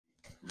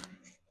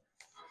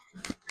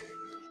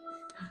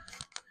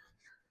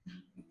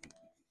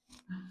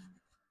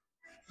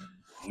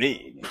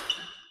Me.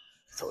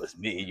 So it's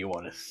me you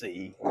want to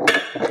see.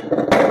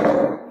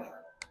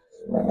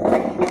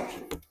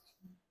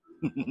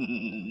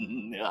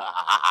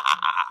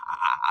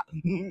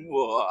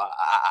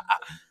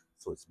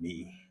 So it's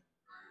me.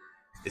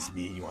 It's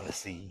me you want to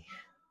see.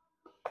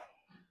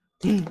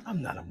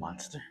 I'm not a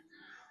monster.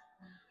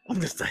 I'm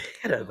just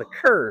ahead of the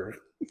curve.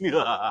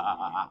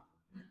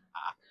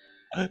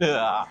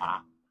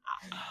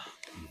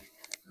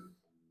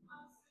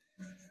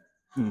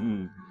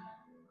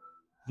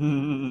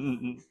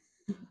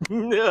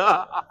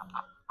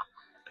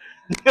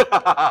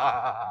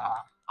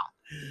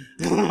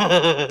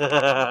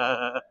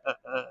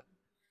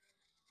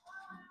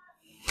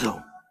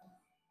 So,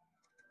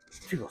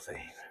 people say,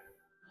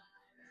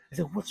 I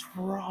said, what's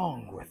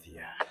wrong with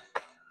you?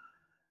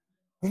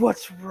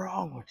 What's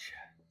wrong with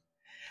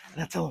you?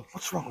 And I tell them,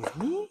 what's wrong with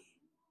me?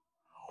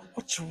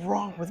 What's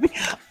wrong with me?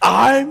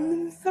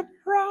 I'm the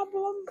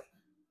problem?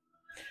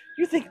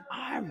 You think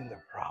I'm the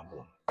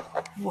problem?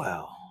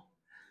 Well,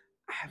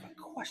 I have a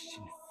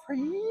question for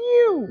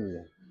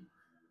you.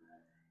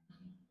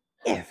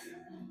 If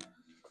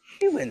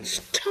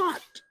humans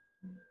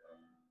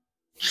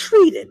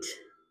treated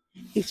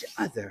each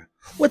other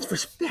with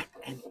respect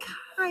and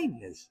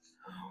kindness,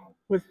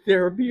 would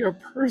there be a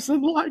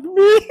person like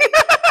me?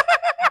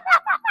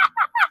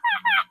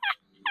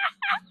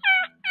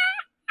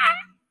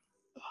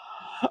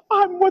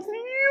 I'm what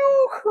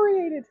you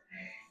created.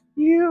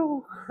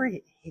 You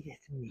created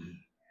me.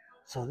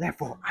 So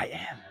therefore I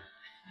am.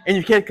 And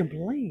you can't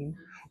complain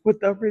with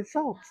the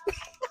results.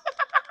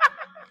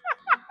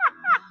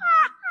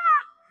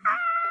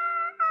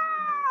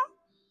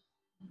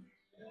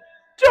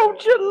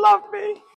 Don't you love me?